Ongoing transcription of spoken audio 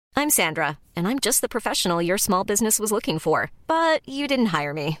I'm Sandra, and I'm just the professional your small business was looking for. But you didn't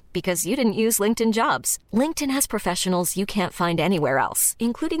hire me because you didn't use LinkedIn Jobs. LinkedIn has professionals you can't find anywhere else,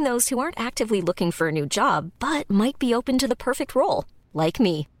 including those who aren't actively looking for a new job, but might be open to the perfect role, like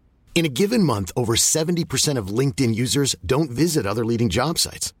me. In a given month, over 70% of LinkedIn users don't visit other leading job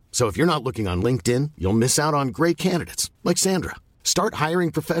sites. So if you're not looking on LinkedIn, you'll miss out on great candidates like Sandra. Start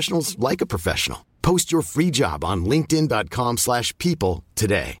hiring professionals like a professional. Post your free job on linkedin.com/people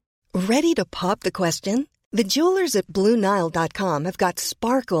today. Ready to pop the question? The jewelers at BlueNile.com have got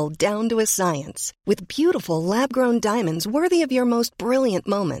sparkle down to a science with beautiful lab-grown diamonds worthy of your most brilliant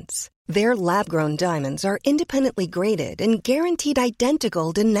moments. Their lab-grown diamonds are independently graded and guaranteed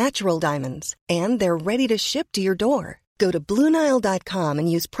identical to natural diamonds, and they're ready to ship to your door. Go to BlueNile.com and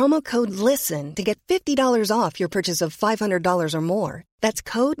use promo code LISTEN to get $50 off your purchase of $500 or more. That's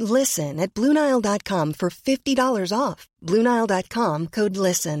code LISTEN at BlueNile.com for $50 off. BlueNile.com, code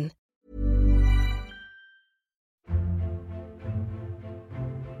LISTEN.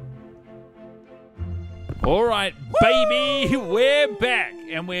 All right, baby, we're back,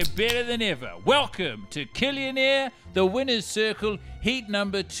 and we're better than ever. Welcome to Killionaire, the Winner's Circle, Heat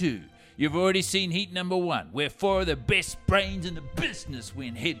number 2. You've already seen Heat number 1, where 4 of the best brains in the business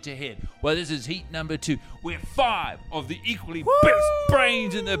win head-to-head. Well, this is Heat number 2, where 5 of the equally best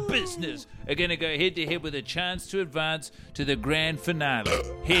brains in the business are going to go head-to-head with a chance to advance to the grand finale.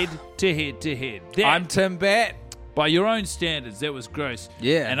 Head-to-head-to-head. I'm Tim Batt. By your own standards, that was gross.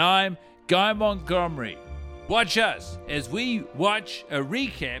 Yeah. And I'm Guy Montgomery. Watch us as we watch a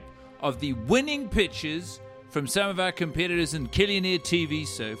recap of the winning pitches from some of our competitors in Killionaire TV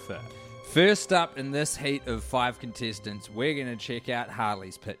so far. First up in this heat of 5 contestants, we're going to check out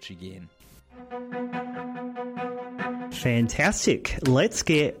Harley's pitch again. Fantastic. Let's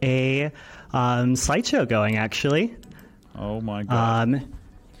get a slideshow going, actually. Oh, my God.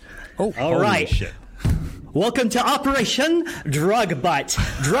 All right. Shit. Welcome to Operation Drug Butt.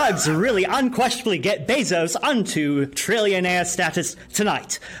 Drugs really unquestionably get Bezos onto trillionaire status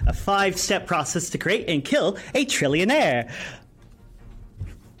tonight. A 5-step process to create and kill a trillionaire.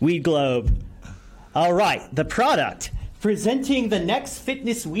 Weed Globe. All right, the product. Presenting the next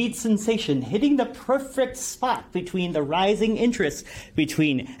fitness weed sensation, hitting the perfect spot between the rising interest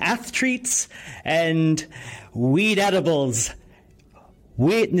between athletes and weed edibles.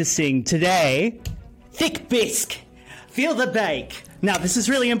 Witnessing today... Thick bisque. Feel the bake. Now, this is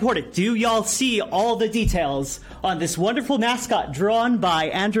really important. Do y'all see all the details on this wonderful mascot drawn by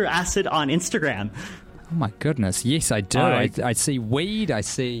Andrew Acid on Instagram? Oh my goodness, yes, I do. I see weed, I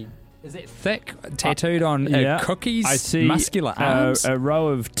see... Is it thick, tattooed on cookies? I see muscular arms? A row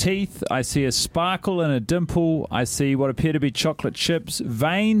of teeth. I see a sparkle and a dimple. I see what appear to be chocolate chips,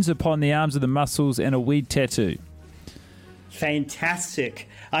 veins upon the arms of the muscles, and a weed tattoo. Fantastic.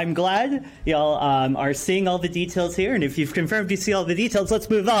 I'm glad y'all are seeing all the details here, and if you've confirmed you see all the details, let's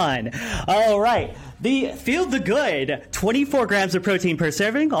move on. All right. Feel the good. 24 grams of protein per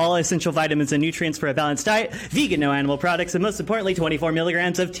serving, all essential vitamins and nutrients for a balanced diet, vegan, no animal products, and most importantly, 24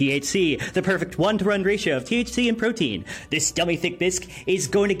 milligrams of THC, the perfect 1-to-1 ratio of THC and protein. This dummy thick bisque is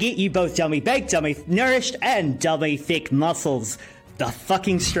going to get you both dummy baked, dummy nourished, and dummy thick muscles. The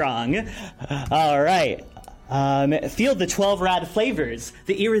fucking strong. All right. Feel the 12 rad flavors,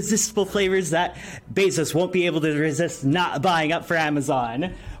 the irresistible flavors that Bezos won't be able to resist not buying up for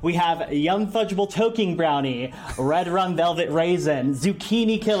Amazon. We have Yum Fudgeable Toking Brownie, Red Rum Velvet Raisin,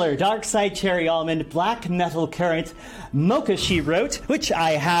 Zucchini Killer, Dark Side Cherry Almond, Black Metal Currant, Mocha She Wrote, which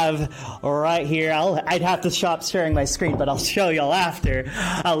I have right here. I'd have to stop sharing my screen, but I'll show y'all after.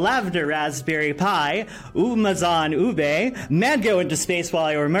 Lavender Raspberry Pie, Umazan Ube, Mango into Space while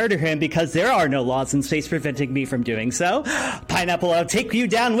I murder him because there are no laws in space preventing me from doing so. Pineapple I'll Take You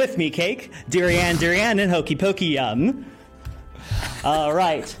Down With Me Cake, Durian, and Hokey Pokey Yum. All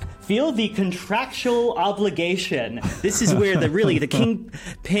right. Feel the contractual obligation. This is where the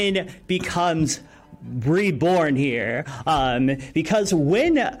kingpin becomes reborn here. Because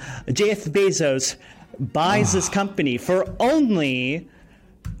when Jeff Bezos buys this company for only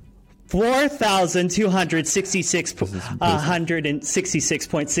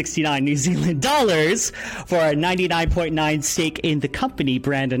 $4,266.69 New Zealand dollars for a 99.9 stake in the company,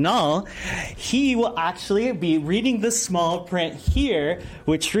 brand and all, he will actually be reading the small print here,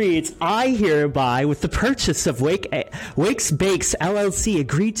 which reads, I hereby, with the purchase of Wakes Bakes LLC,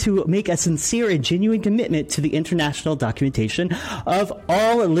 agree to make a sincere and genuine commitment to the international documentation of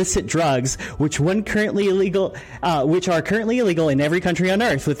all illicit drugs, which are currently illegal in every country on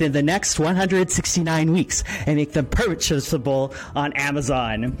earth within the next 169 weeks, and make them purchasable on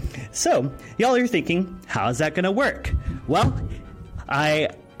Amazon. So, y'all are thinking, how is that going to work? Well, I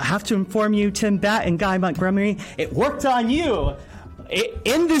I have to inform you, Tim Batt and Guy Montgomery, it worked on you.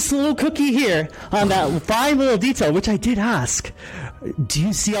 In this little cookie here, on that fine little detail, which I did ask, do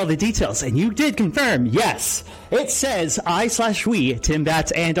you see all the details? And you did confirm, yes. It says I/we, Tim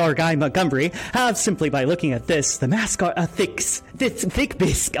Batts and our Guy Montgomery, have simply by looking at this, the mascot, a thick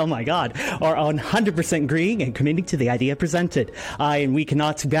bisque, oh my god, are 100% agreeing and committing to the idea presented. And we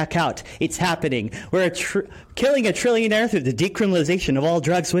cannot back out. It's happening. We're killing a trillionaire through the decriminalization of all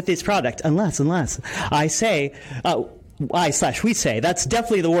drugs with this product, unless I say... we say that's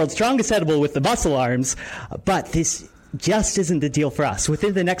definitely the world's strongest edible with the muscle arms, but this just isn't the deal for us.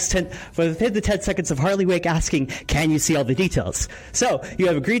 Within the 10 seconds of Harley Wake asking, can you see all the details? So you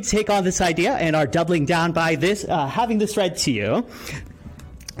have agreed to take on this idea and are doubling down by this, having this read to you.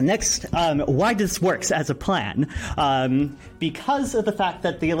 Next, why this works as a plan. Because of the fact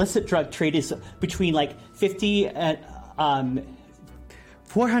that the illicit drug trade is between like 50 and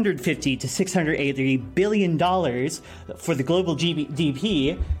 450 to $680 billion for the global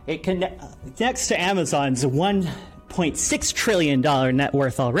GDP. It connects to Amazon's $1.6 trillion net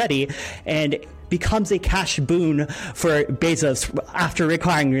worth already, and becomes a cash boon for Bezos after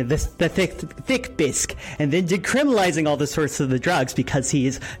requiring the thick bisque and then decriminalizing all the sources of the drugs because he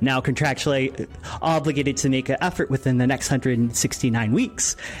is now contractually obligated to make an effort within the next 169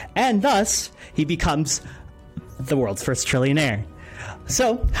 weeks. And thus, he becomes the world's first trillionaire.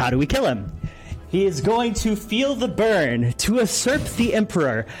 So, how do we kill him? He is going to feel the burn to usurp the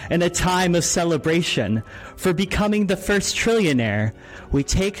emperor in a time of celebration. For becoming the first trillionaire, we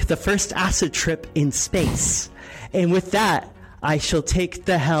take the first acid trip in space. And with that, I shall take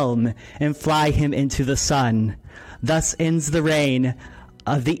the helm and fly him into the sun. Thus ends the reign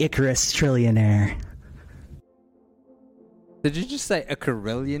of the Icarus trillionaire. Did you just say a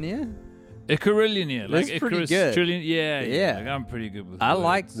carillionaire? A carillionaire, like That's pretty Icarus good. trillion. Yeah. Yeah. Like, I'm pretty good with I words.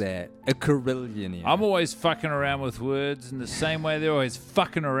 like that. A carillionaire. I'm always fucking around with words in the same way they're always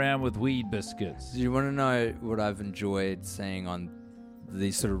fucking around with weed biscuits. Do you want to know what I've enjoyed seeing on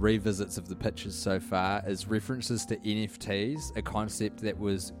these sort of revisits of the pictures so far is references to NFTs, a concept that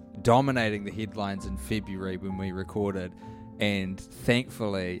was dominating the headlines in February when we recorded, and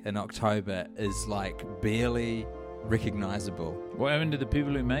thankfully in October is like barely recognizable. What happened to the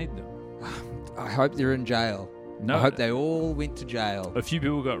people who made them? I hope they're in jail. No. I hope they all went to jail. A few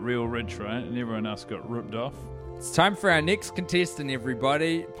people got real rich, right? And everyone else got ripped off. It's time for our next contestant,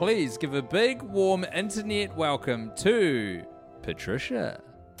 everybody. Please give a big, warm internet welcome to Patricia.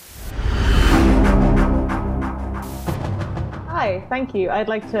 Hi, thank you. I'd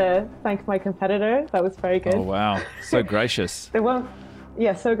like to thank my competitor. That was very good. Oh, wow. So gracious.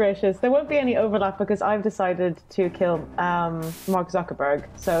 So gracious. There won't be any overlap because I've decided to kill Mark Zuckerberg,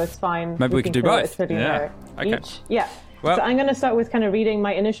 so it's fine. Maybe we can do both. Yeah. Okay. Yeah. Well, so I'm going to start with kind of reading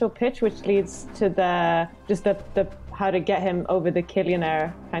my initial pitch, which leads to the how to get him over the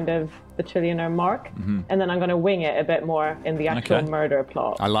Killionaire, kind of the trillionaire mark, and then I'm going to wing it a bit more in the actual murder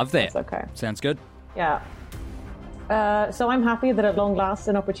plot. I love that. That's okay. Sounds good. Yeah. So I'm happy that at long last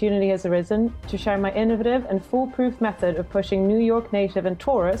an opportunity has arisen to share my innovative and foolproof method of pushing New York native and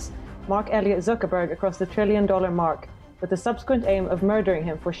Taurus, Mark Elliott Zuckerberg, across the $1 trillion mark, with the subsequent aim of murdering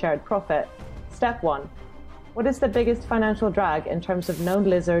him for shared profit. Step 1. What is the biggest financial drag in terms of known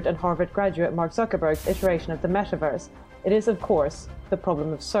lizard and Harvard graduate Mark Zuckerberg's iteration of the metaverse? It is, of course, the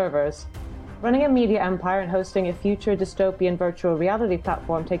problem of servers. Running a media empire and hosting a future dystopian virtual reality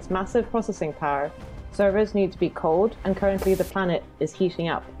platform takes massive processing power. Servers need to be cold, and currently the planet is heating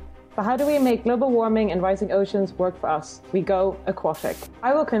up. But how do we make global warming and rising oceans work for us? We go aquatic.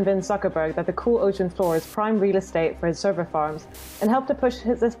 I will convince Zuckerberg that the cool ocean floor is prime real estate for his server farms, and help to push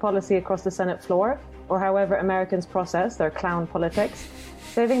this policy across the Senate floor, or however Americans process their clown politics.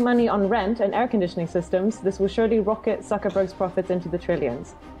 Saving money on rent and air conditioning systems, this will surely rocket Zuckerberg's profits into the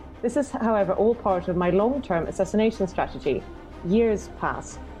trillions. This is, however, all part of my long-term assassination strategy. Years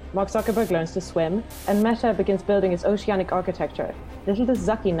pass. Mark Zuckerberg learns to swim, and Meta begins building its oceanic architecture. Little does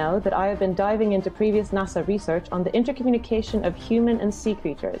Zucky know that I have been diving into previous NASA research on the intercommunication of human and sea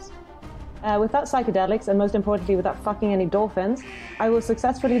creatures. Without psychedelics, and most importantly without fucking any dolphins, I will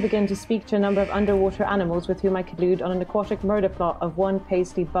successfully begin to speak to a number of underwater animals with whom I collude on an aquatic murder plot of one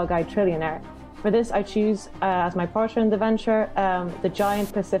pasty bug-eyed trillionaire. For this, I choose as my partner in the venture, the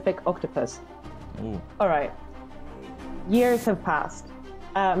giant Pacific octopus. Ooh. All right. Years have passed.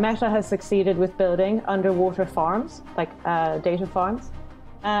 Meta has succeeded with building underwater farms, like data farms.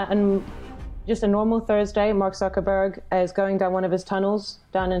 And just a normal Thursday, Mark Zuckerberg is going down one of his tunnels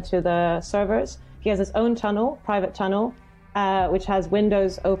down into the servers. He has his own tunnel, private tunnel, which has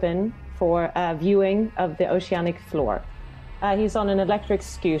windows open for viewing of the oceanic floor. He's on an electric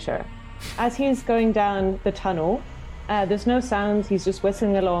scooter. As he's going down the tunnel, there's no sounds, he's just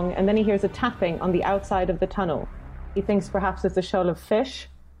whistling along, and then he hears a tapping on the outside of the tunnel. He thinks perhaps it's a shoal of fish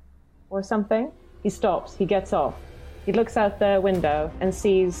or something. He stops, he gets off. He looks out the window and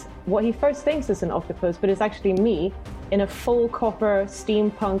sees what he first thinks is an octopus, but it's actually me in a full copper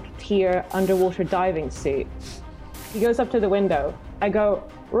steampunk tier underwater diving suit. He goes up to the window. I go,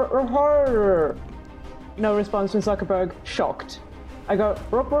 "Rrr." No response from Zuckerberg, shocked. I go,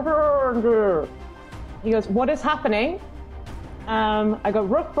 "Rrr." He goes, "What is happening?" I go,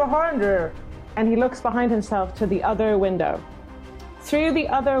 "Rrr," and he looks behind himself to the other window. Through the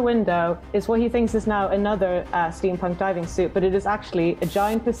other window is what he thinks is now another steampunk diving suit, but it is actually a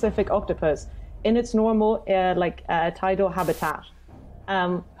giant Pacific octopus in its normal tidal habitat,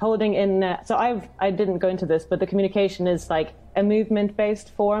 holding in. So I didn't go into this, but the communication is like a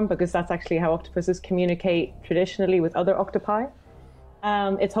movement-based form because that's actually how octopuses communicate traditionally with other octopi.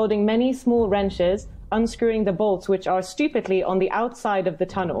 It's holding many small wrenches, unscrewing the bolts, which are stupidly on the outside of the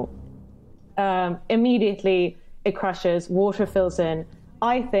tunnel. Immediately, it crashes, water fills in.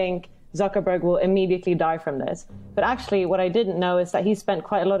 I think Zuckerberg will immediately die from this. But actually, what I didn't know is that he spent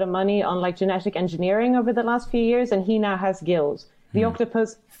quite a lot of money on like genetic engineering over the last few years, and he now has gills. The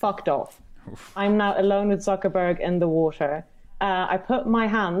octopus fucked off. I'm now alone with Zuckerberg in the water. I put my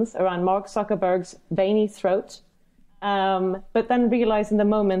hands around Mark Zuckerberg's veiny throat, but then realized in the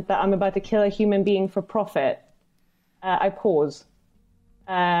moment that I'm about to kill a human being for profit. I pause.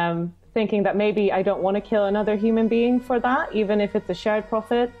 Thinking that maybe I don't want to kill another human being for that, even if it's a shared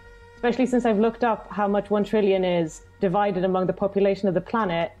profit, especially since I've looked up how much 1 trillion is divided among the population of the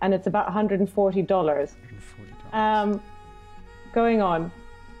planet, and it's about $140. Going on.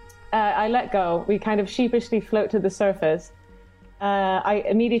 I let go. We kind of sheepishly float to the surface. I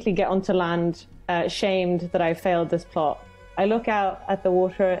immediately get onto land, shamed that I failed this plot. I look out at the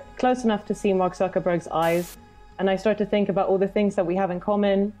water, close enough to see Mark Zuckerberg's eyes, and I start to think about all the things that we have in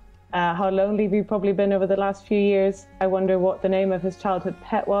common, how lonely we've probably been over the last few years. I wonder what the name of his childhood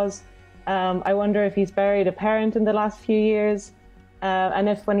pet was. I wonder if he's buried a parent in the last few years, and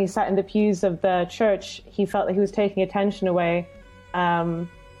if when he sat in the pews of the church, he felt that he was taking attention away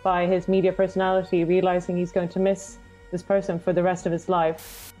by his media personality, realizing he's going to miss this person for the rest of his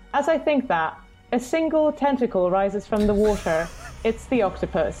life. As I think that, a single tentacle rises from the water. It's the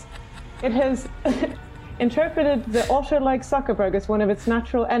octopus. It has interpreted the otter-like Zuckerberg as one of its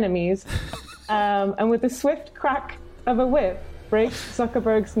natural enemies, and with a swift crack of a whip, breaks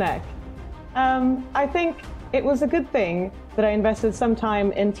Zuckerberg's neck. I think it was a good thing that I invested some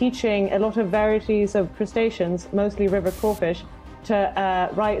time in teaching a lot of varieties of crustaceans, mostly river crawfish, to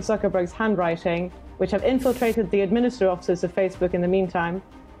write Zuckerberg's handwriting, which have infiltrated the administrative offices of Facebook in the meantime,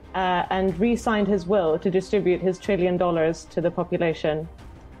 and re-signed his will to distribute his $1 trillion to the population.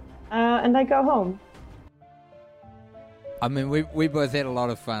 And I go home. I mean, we both had a lot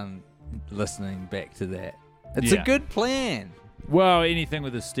of fun listening back to that. It's a good plan. Well, anything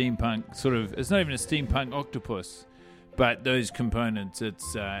with a steampunk sort of... It's not even a steampunk octopus, but those components, there's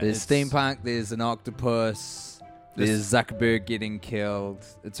steampunk, there's an octopus, there's Zuckerberg getting killed.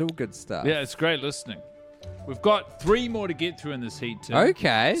 It's all good stuff. Yeah, it's great listening. We've got 3 more to get through in this heat, too.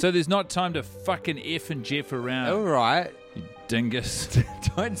 Okay. So there's not time to fucking F and Jeff around. All right. You dingus.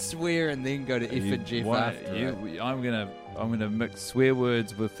 Don't swear and then go to F and Jeff after it. I'm gonna mix swear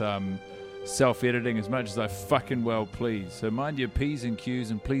words with self-editing as much as I fucking well please. So mind your P's and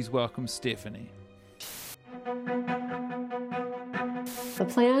Q's, and please welcome Stephanie. The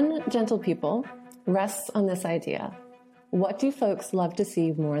plan, gentle people, rests on this idea. What do folks love to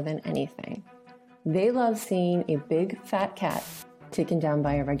see more than anything? They love seeing a big fat cat taken down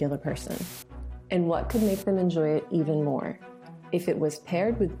by a regular person. And what could make them enjoy it even more? If it was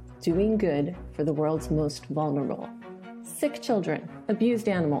paired with doing good for the world's most vulnerable. Sick children, abused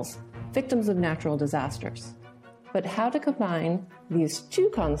animals, victims of natural disasters. But how to combine these 2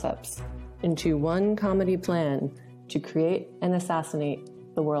 concepts into one comedy plan to create and assassinate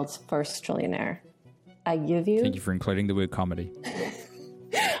the world's first trillionaire? Thank you for including the word comedy.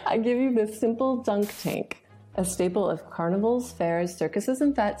 I give you this simple dunk tank, a staple of carnivals, fairs, circuses,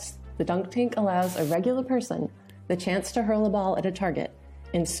 and fetes. The dunk tank allows a regular person the chance to hurl a ball at a target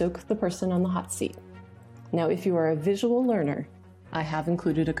and soak the person on the hot seat. Now, if you are a visual learner, I have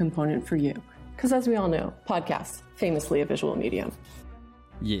included a component for you. Because as we all know, podcasts, famously a visual medium.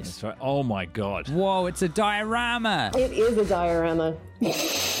 Yes. That's right. Oh my God. Whoa, it's a diorama. It is a diorama.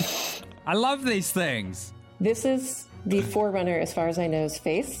 I love these things. This is the forerunner, as far as I know's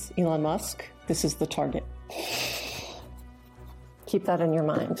face, Elon Musk. This is the target. Keep that in your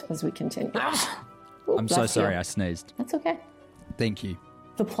mind as we continue. I'm so sorry I sneezed. That's okay. Thank you.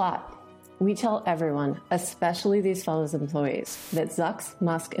 The plot. We tell everyone, especially these fellows' employees, that Zucks,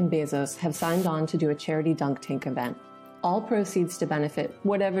 Musk, and Bezos have signed on to do a charity dunk tank event. All proceeds to benefit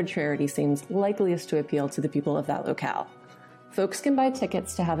whatever charity seems likeliest to appeal to the people of that locale. Folks can buy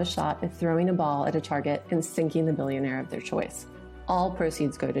tickets to have a shot at throwing a ball at a target and sinking the billionaire of their choice. All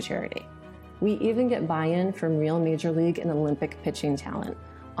proceeds go to charity. We even get buy-in from real Major League and Olympic pitching talent,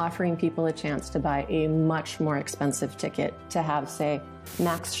 offering people a chance to buy a much more expensive ticket to have, say,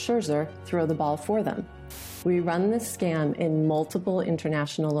 Max Scherzer throw the ball for them. We run this scam in multiple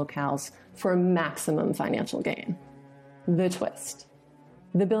international locales for maximum financial gain. The twist.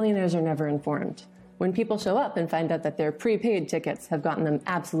 The billionaires are never informed. When people show up and find out that their prepaid tickets have gotten them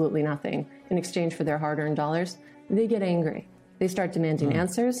absolutely nothing in exchange for their hard-earned dollars, they get angry. They start demanding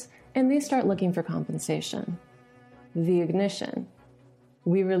answers, and they start looking for compensation. The ignition.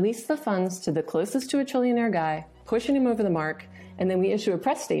 We release the funds to the closest to a trillionaire guy, pushing him over the mark, and then we issue a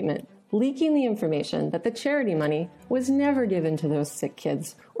press statement leaking the information that the charity money was never given to those sick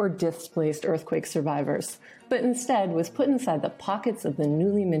kids or displaced earthquake survivors, but instead was put inside the pockets of the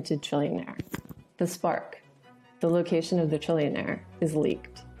newly minted trillionaire. The spark, the location of the trillionaire, is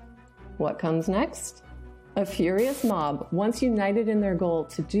leaked. What comes next? A furious mob, once united in their goal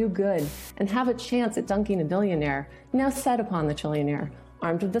to do good and have a chance at dunking a billionaire, now set upon the trillionaire,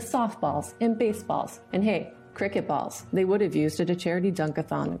 armed with the softballs and baseballs, and hey, cricket balls they would have used at a charity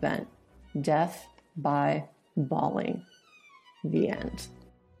dunkathon event. Death by balling. The end.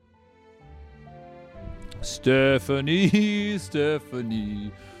 Stephanie.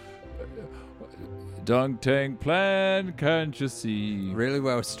 Dunk tank plan, can't you see? Really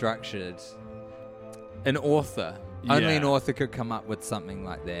well structured. An author. Only an author could come up with something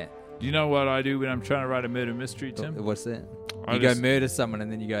like that. Do you know what I do when I'm trying to write a murder mystery, Tim? What's that? I go murder someone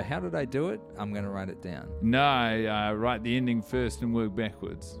and then you go, how did I do it? I'm going to write it down. No, I write the ending first and work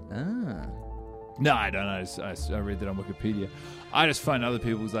backwards. Ah. No, I don't know. I read that on Wikipedia. I just find other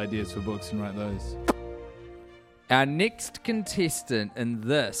people's ideas for books and write those. Our next contestant in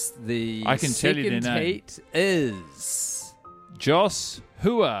this, the I can tell you their second name. heat is... Joss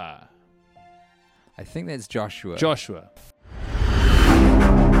Hua. I think that's Joshua. Joshua.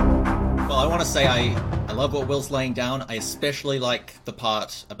 Well, I want to say I love what Will's laying down. I especially like the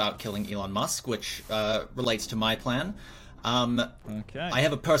part about killing Elon Musk, which relates to my plan. Okay. I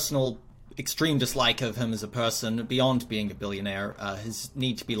have a personal extreme dislike of him as a person beyond being a billionaire. His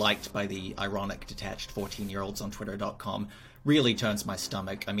need to be liked by the ironic, detached 14-year-olds on Twitter.com really turns my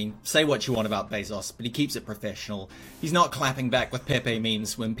stomach. I mean, say what you want about Bezos, but he keeps it professional. He's not clapping back with Pepe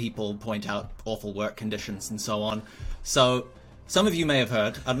memes when people point out awful work conditions and so on. So, some of you may have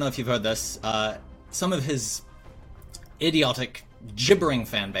heard, I don't know if you've heard this, some of his idiotic, gibbering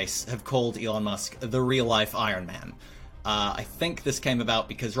fan base have called Elon Musk the real-life Iron Man. I think this came about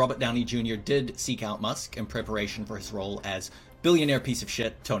because Robert Downey Jr. did seek out Musk in preparation for his role as billionaire piece of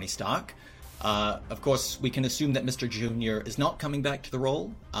shit Tony Stark. Of course, we can assume that Mr. Jr. is not coming back to the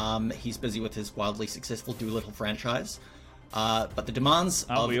role. He's busy with his wildly successful Doolittle franchise. But the demands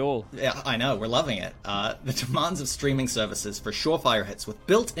Aren't we all? Yeah, I know, we're loving it. The demands of streaming services for surefire hits with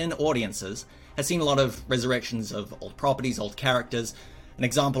built-in audiences has seen a lot of resurrections of old properties, old characters. An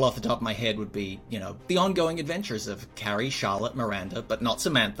example off the top of my head would be, the ongoing adventures of Carrie, Charlotte, Miranda, but not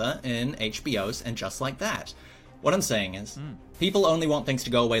Samantha in HBO's And Just Like That. What I'm saying is, people only want things to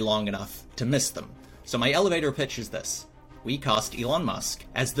go away long enough to miss them. So my elevator pitch is this. We cast Elon Musk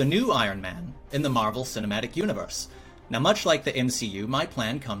as the new Iron Man in the Marvel Cinematic Universe. Now, much like the MCU, my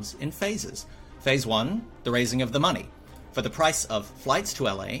plan comes in phases. Phase 1, the raising of the money. For the price of flights to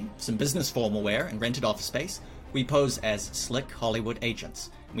LA, some business formal wear, and rented office space, we pose as slick Hollywood agents.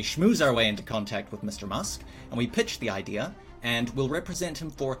 And we schmooze our way into contact with Mr. Musk, and we pitch the idea, and we'll represent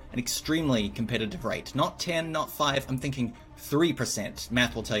him for an extremely competitive rate. Not 10, not 5, I'm thinking 3%.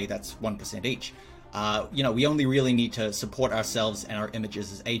 Math will tell you that's 1% each. We only really need to support ourselves and our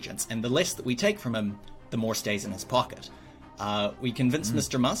images as agents, and the less that we take from him, the more stays in his pocket. We convince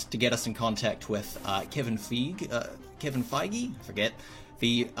Mr. Musk to get us in contact with Kevin Feige, I forget,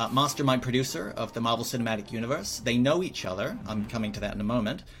 the mastermind producer of the Marvel Cinematic Universe. They know each other. I'm coming to that in a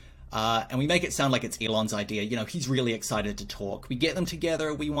moment. And we make it sound like it's Elon's idea. He's really excited to talk. We get them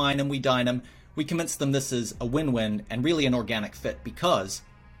together, we wine them, we dine them. We convince them this is a win-win and really an organic fit because,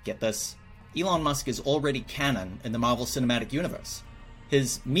 get this, Elon Musk is already canon in the Marvel Cinematic Universe.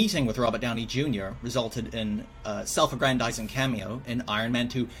 His meeting with Robert Downey Jr. resulted in a self-aggrandizing cameo in Iron Man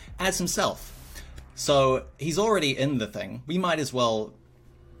 2 as himself. So he's already in the thing. We might as well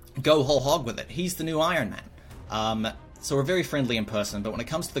go whole hog with it. He's the new Iron Man. So we're very friendly in person, but when it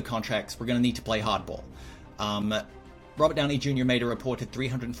comes to the contracts, we're going to need to play hardball. Robert Downey Jr. made a reported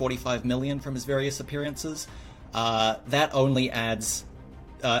 $345 million from his various appearances. That only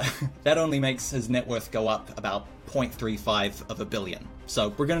makes his net worth go up about 0.35 of a billion. So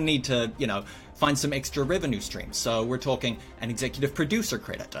we're going to need to, find some extra revenue streams. So we're talking an executive producer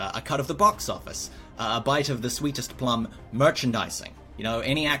credit, a cut of the box office, a bite of the sweetest plum merchandising.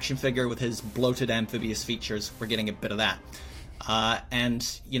 Any action figure with his bloated amphibious features, we're getting a bit of that.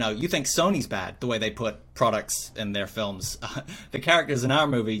 And you think Sony's bad, the way they put products in their films. The characters in our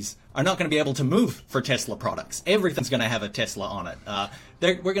movies are not going to be able to move for Tesla products. Everything's going to have a Tesla on it.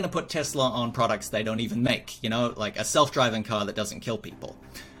 We're going to put Tesla on products they don't even make, like a self-driving car that doesn't kill people.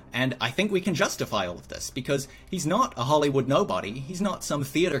 And I think we can justify all of this, because he's not a Hollywood nobody. He's not some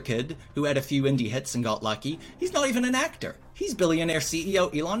theater kid who had a few indie hits and got lucky. He's not even an actor. He's billionaire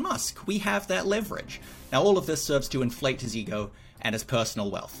CEO Elon Musk. We have that leverage. Now, all of this serves to inflate his ego and his personal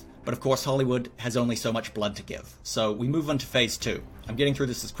wealth. But of course, Hollywood has only so much blood to give. So we move on to phase 2. I'm getting through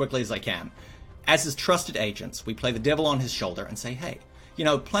this as quickly as I can. As his trusted agents, we play the devil on his shoulder and say, hey,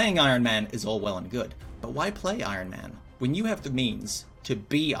 playing Iron Man is all well and good, but why play Iron Man when you have the means to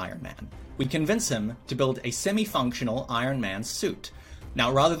be Iron Man? We convince him to build a semi-functional Iron Man suit.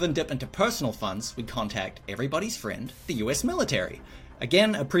 Now, rather than dip into personal funds, we contact everybody's friend, the US military.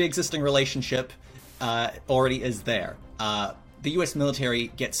 Again, a pre-existing relationship already is there. The US military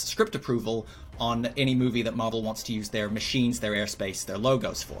gets script approval on any movie that Marvel wants to use their machines, their airspace, their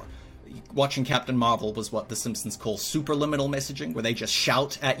logos for. Watching Captain Marvel was what The Simpsons call superliminal messaging, where they just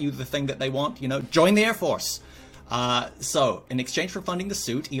shout at you the thing that they want, join the Air Force. So, in exchange for funding the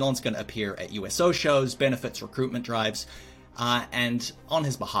suit, Elon's going to appear at USO shows, benefits, recruitment drives, and on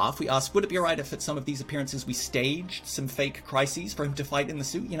his behalf, we ask, would it be alright if at some of these appearances we staged some fake crises for him to fight in the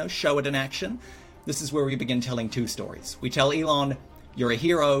suit, show it in action? This is where we begin telling two stories. We tell Elon, you're a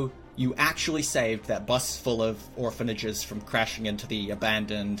hero, you actually saved that bus full of orphanages from crashing into the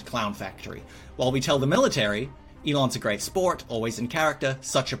abandoned clown factory. While we tell the military, Elon's a great sport, always in character,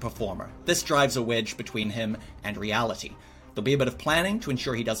 such a performer. This drives a wedge between him and reality. There'll be a bit of planning to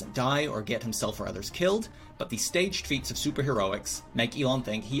ensure he doesn't die or get himself or others killed, but the staged feats of superheroics make Elon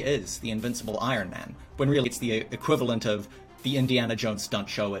think he is the invincible Iron Man, when really it's the equivalent of the Indiana Jones stunt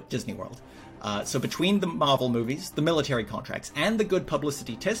show at Disney World. So between the Marvel movies, the military contracts, and the good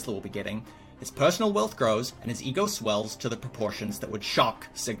publicity Tesla will be getting, his personal wealth grows and his ego swells to the proportions that would shock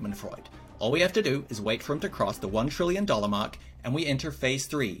Sigmund Freud. All we have to do is wait for him to cross the $1 trillion mark, and we enter phase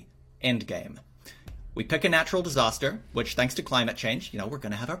 3, Endgame. We pick a natural disaster, which, thanks to climate change, we're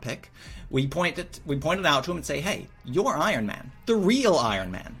going to have our pick. We point it out to him and say, hey, you're Iron Man, the real Iron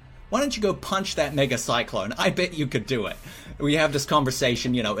Man. Why don't you go punch that mega cyclone? I bet you could do it. We have this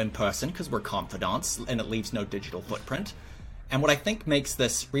conversation, in person, because we're confidants, and it leaves no digital footprint. And what I think makes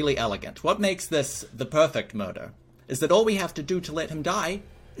this really elegant, what makes this the perfect murder, is that all we have to do to let him die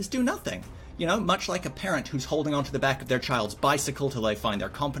is do nothing. Much like a parent who's holding onto the back of their child's bicycle till they find their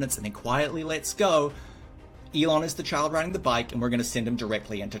competence and then quietly lets go, Elon is the child riding the bike, and we're going to send him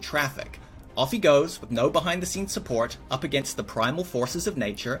directly into traffic. Off he goes, with no behind-the-scenes support, up against the primal forces of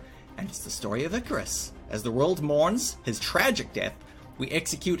nature, and it's the story of Icarus. As the world mourns his tragic death, we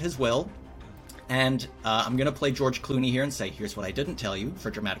execute his will, and I'm going to play George Clooney here and say, here's what I didn't tell you, for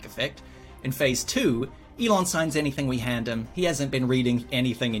dramatic effect. In phase 2, Elon signs anything we hand him. He hasn't been reading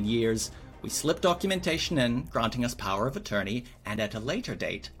anything in years. We slip documentation in, granting us power of attorney, and at a later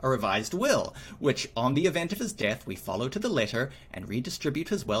date, a revised will, which, on the event of his death, we follow to the letter and redistribute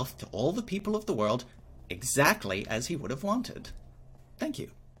his wealth to all the people of the world exactly as he would have wanted. Thank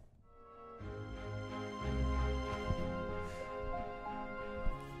you.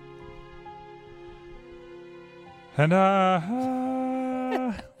 And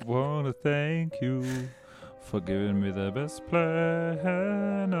I want to thank you for giving me the best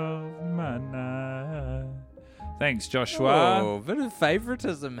plan of my night. Thanks, Joshua. Oh, bit of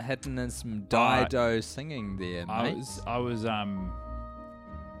favoritism hidden in some Dido singing there, mate. I was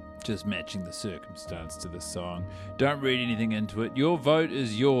just matching the circumstance to the song. Don't read anything into it. Your vote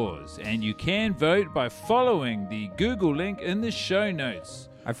is yours, and you can vote by following the Google link in the show notes.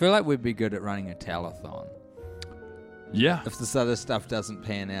 I feel like we'd be good at running a telethon. Yeah. If this other stuff doesn't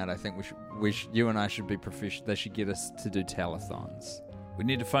pan out, I think you and I should be professional. They should get us to do telethons. We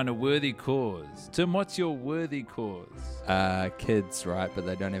need to find a worthy cause. Tim, what's your worthy cause? Kids, right? But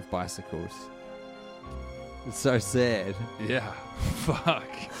they don't have bicycles. It's so sad. Yeah. Fuck.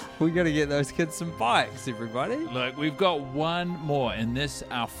 We got to get those kids some bikes, everybody. Look, we've got one more in this,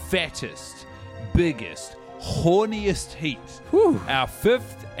 our fattest, biggest, horniest heat. Whew. Our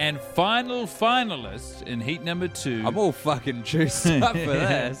fifth and final finalist in heat number 2. I'm all fucking juiced up for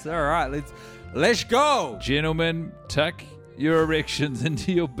this. All right, Let's go! Gentlemen, tuck your erections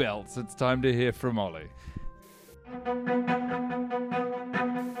into your belts. It's time to hear from Ollie.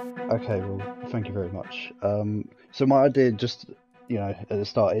 Okay, well, thank you very much. So my idea, just at the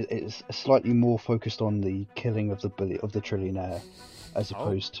start, it's slightly more focused on the killing of the trillionaire, as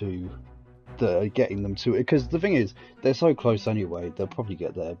opposed to the getting them to it. Because the thing is, they're so close anyway; they'll probably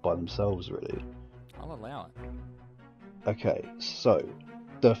get there by themselves, really. I'll allow it. Okay, so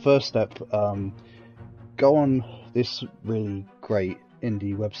the first step, go on this really great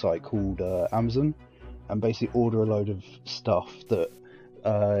indie website called Amazon, and basically order a load of stuff that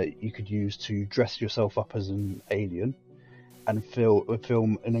you could use to dress yourself up as an alien, and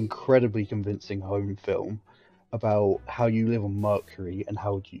film an incredibly convincing home film about how you live on Mercury and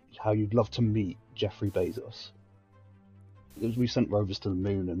how you'd love to meet Jeffrey Bezos. We sent rovers to the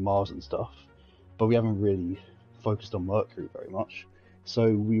moon and Mars and stuff, but we haven't really focused on Mercury very much, so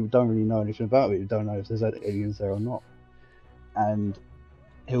we don't really know anything about it. We don't know if there's aliens there or not, and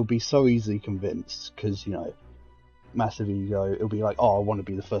he'll be so easily convinced because massive ego. It'll be like, oh, I want to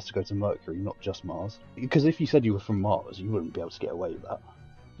be the first to go to Mercury, not just Mars. Because if you said you were from Mars, you wouldn't be able to get away with that.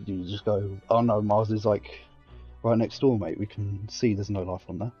 You just go, oh no, Mars is like right next door, mate. We can see there's no life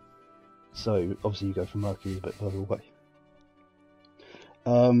on there. So obviously you go from Mercury a bit further away.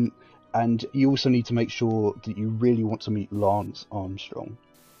 And you also need to make sure that you really want to meet Lance Armstrong,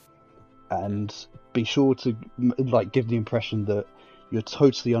 and be sure to give the impression that you're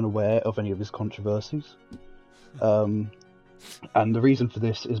totally unaware of any of his controversies. And the reason for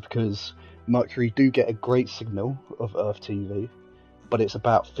this is because Mercury do get a great signal of Earth TV, but it's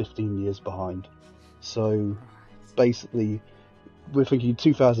about 15 years behind. So basically, we're thinking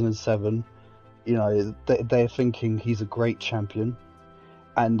 2007. They're thinking he's a great champion,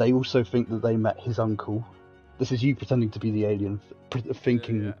 and they also think that they met his uncle. This is you pretending to be the alien,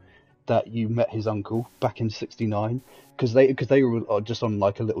 thinking that you met his uncle back in '69, because they were just on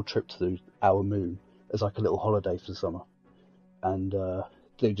like a little trip to our moon as like a little holiday for the summer, and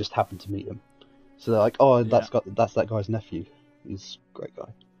they just happened to meet him. So they're like, oh, that's that guy's nephew. He's a great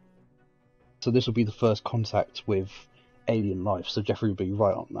guy. So this will be the first contact with alien life. So Jeffrey will be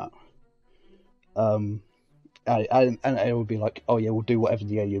right on that. And it will be like, oh yeah, we'll do whatever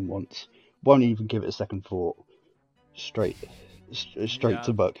the alien wants. Won't even give it a second thought. Straight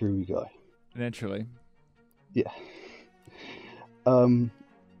to Mercury we go. Naturally. Yeah. And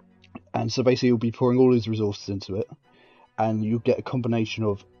so basically he'll be pouring all his resources into it, and you'll get a combination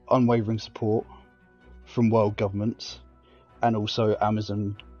of unwavering support from world governments, and also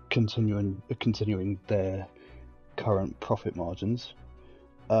Amazon continuing their current profit margins.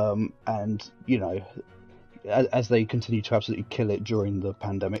 And as they continue to absolutely kill it during the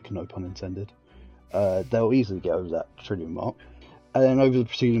pandemic, no pun intended, they'll easily get over that trillion mark. And then over the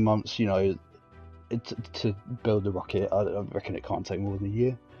preceding months, to build the rocket, I reckon it can't take more than a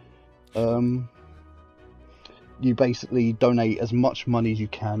year. You basically donate as much money as you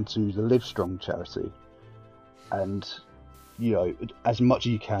can to the Livestrong charity, and as much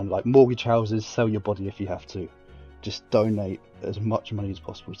as you can, like mortgage houses, sell your body if you have to. Just donate as much money as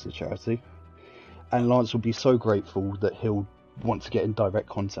possible to the charity, and Lance will be so grateful that he'll want to get in direct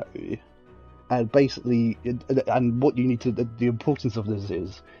contact with you. And basically, and what you need to, the importance of this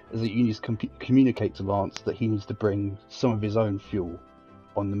is that you need to communicate to Lance that he needs to bring some of his own fuel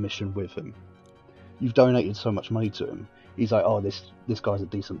on the mission with him. You've donated so much money to him. He's like, oh, this guy's a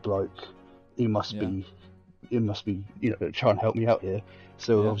decent bloke. He must be trying to help me out here.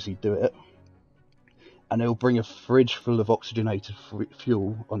 So he'll obviously do it. And he'll bring a fridge full of oxygenated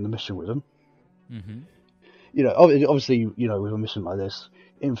fuel on the mission with him. Mm-hmm. Obviously, with a mission like this,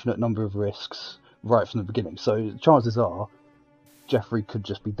 infinite number of risks right from the beginning. So chances are, Jeffrey could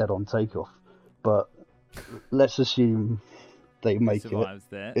just be dead on takeoff. But let's assume they make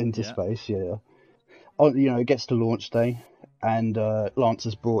it into space. Yeah. It gets to launch day, and Lance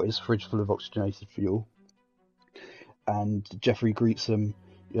has brought his fridge full of oxygenated fuel, and Jeffrey greets him,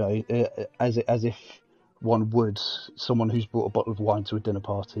 as if one would someone who's brought a bottle of wine to a dinner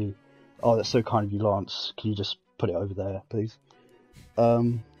party. Oh, that's so kind of you, Lance. Can you just put it over there, please?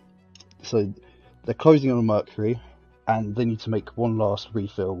 So they're closing on Mercury, and they need to make one last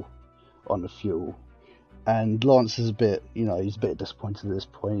refill on the fuel. And Lance is he's a bit disappointed at this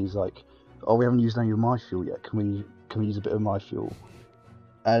point. He's like, oh, we haven't used any of my fuel yet. Can we use a bit of my fuel?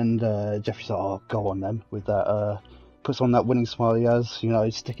 And Jeffrey's like, oh, go on then with that. Puts on that winning smile he has.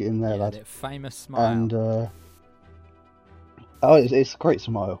 Stick it in there, lad. That famous smile. And it's a great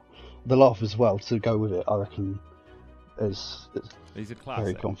smile. The laugh as well to go with it, I reckon, is He's a classic.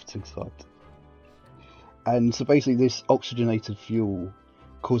 Very comforting sight. And so basically, this oxygenated fuel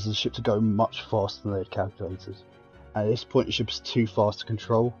causes the ship to go much faster than they had calculated. And at this point, the ship is too fast to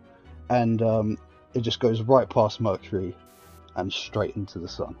control, and it just goes right past Mercury and straight into the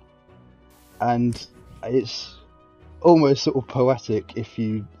sun. And it's almost sort of poetic if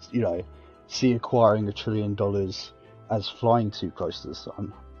you see acquiring $1 trillion as flying too close to the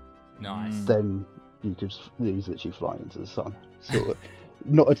sun. Nice. Then you could literally fly into the sun. Sort of,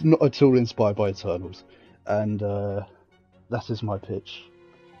 not at all inspired by Eternals. And that is my pitch.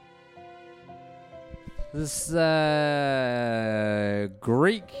 This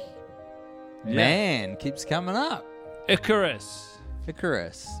Greek man keeps coming up. Icarus.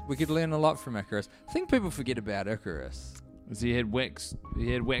 We could learn a lot from Icarus. I think people forget about Icarus. He had wax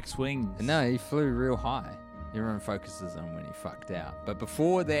wings. No, he flew real high. Everyone focuses on when he fucked out. But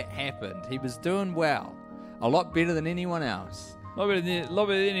before that happened, he was doing well. A lot better than anyone else. A lot better than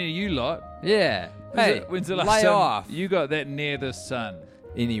any of you lot. Yeah. When's the last lay time off. you got that near the sun?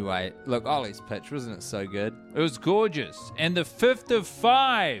 Anyway, look, Ollie's pitch, wasn't it so good? It was gorgeous. And the 5th of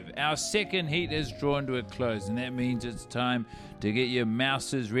 5, our second heat is drawn to a close. And that means it's time to get your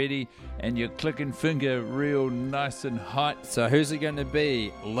mouses ready and your clicking finger real nice and hot. So who's it going to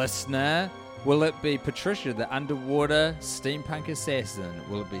be, listener? Will it be Patricia, the underwater steampunk assassin?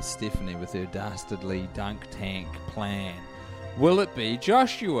 Will it be Stephanie with her dastardly dunk tank plan? Will it be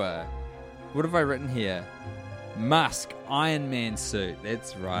Joshua? What have I written here? Musk, Iron Man suit.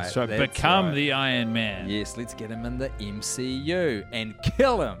 That's right. So become the Iron Man. Yes, let's get him in the MCU and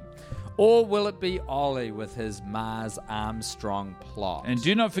kill him. Or will it be Ollie with his Mars Armstrong plot? And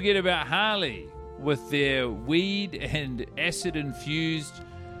do not forget about Harley with their weed and acid-infused...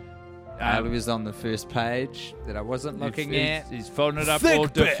 Harley was on the first page that I wasn't looking at. He's folding it up all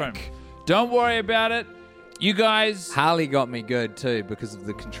different. Don't worry about it. You guys... Harley got me good, too, because of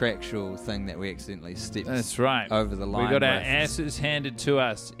the contractual thing that we accidentally stepped over the line. We got our asses handed to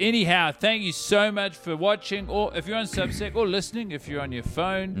us. Anyhow, thank you so much for watching, or if you're on Substack, or listening, if you're on your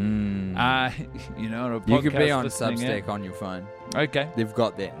phone. On a podcast. You could be on Substack on your phone. Okay. They've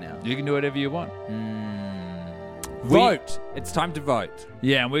got that now. You can do whatever you want. Vote. It's time to vote.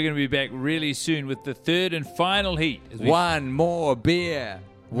 Yeah, and we're going to be back really soon with the third and final heat. One more beer.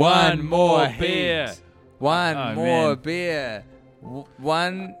 One more beer. One more beer.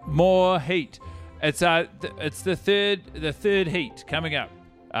 One more heat. It's the third heat coming up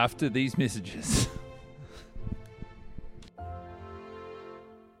after these messages.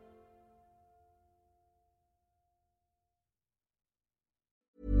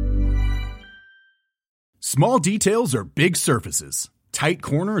 Small details are big surfaces. Tight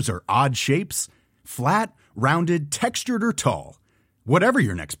corners are odd shapes. Flat, rounded, textured, or tall. Whatever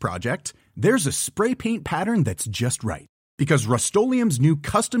your next project, there's a spray paint pattern that's just right. Because Rust-Oleum's new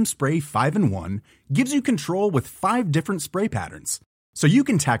Custom Spray 5-in-1 gives you control with 5 different spray patterns. So you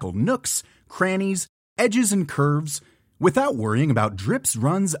can tackle nooks, crannies, edges, and curves without worrying about drips,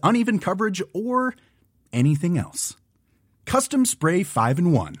 runs, uneven coverage, or anything else. Custom Spray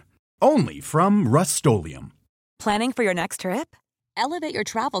 5-in-1. Only from Rust-Oleum. Planning for your next trip? Elevate your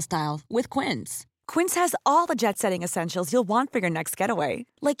travel style with Quince. Quince has all the jet-setting essentials you'll want for your next getaway,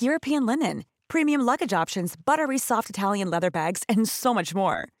 like European linen, premium luggage options, buttery soft Italian leather bags, and so much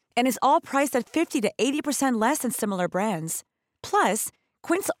more. And is all priced at 50 to 80% less than similar brands. Plus,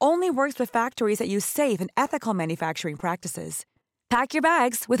 Quince only works with factories that use safe and ethical manufacturing practices. Pack your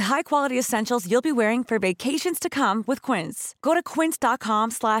bags with high-quality essentials you'll be wearing for vacations to come with Quince. Go to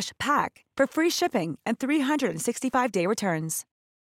quince.com/pack for free shipping and 365-day returns.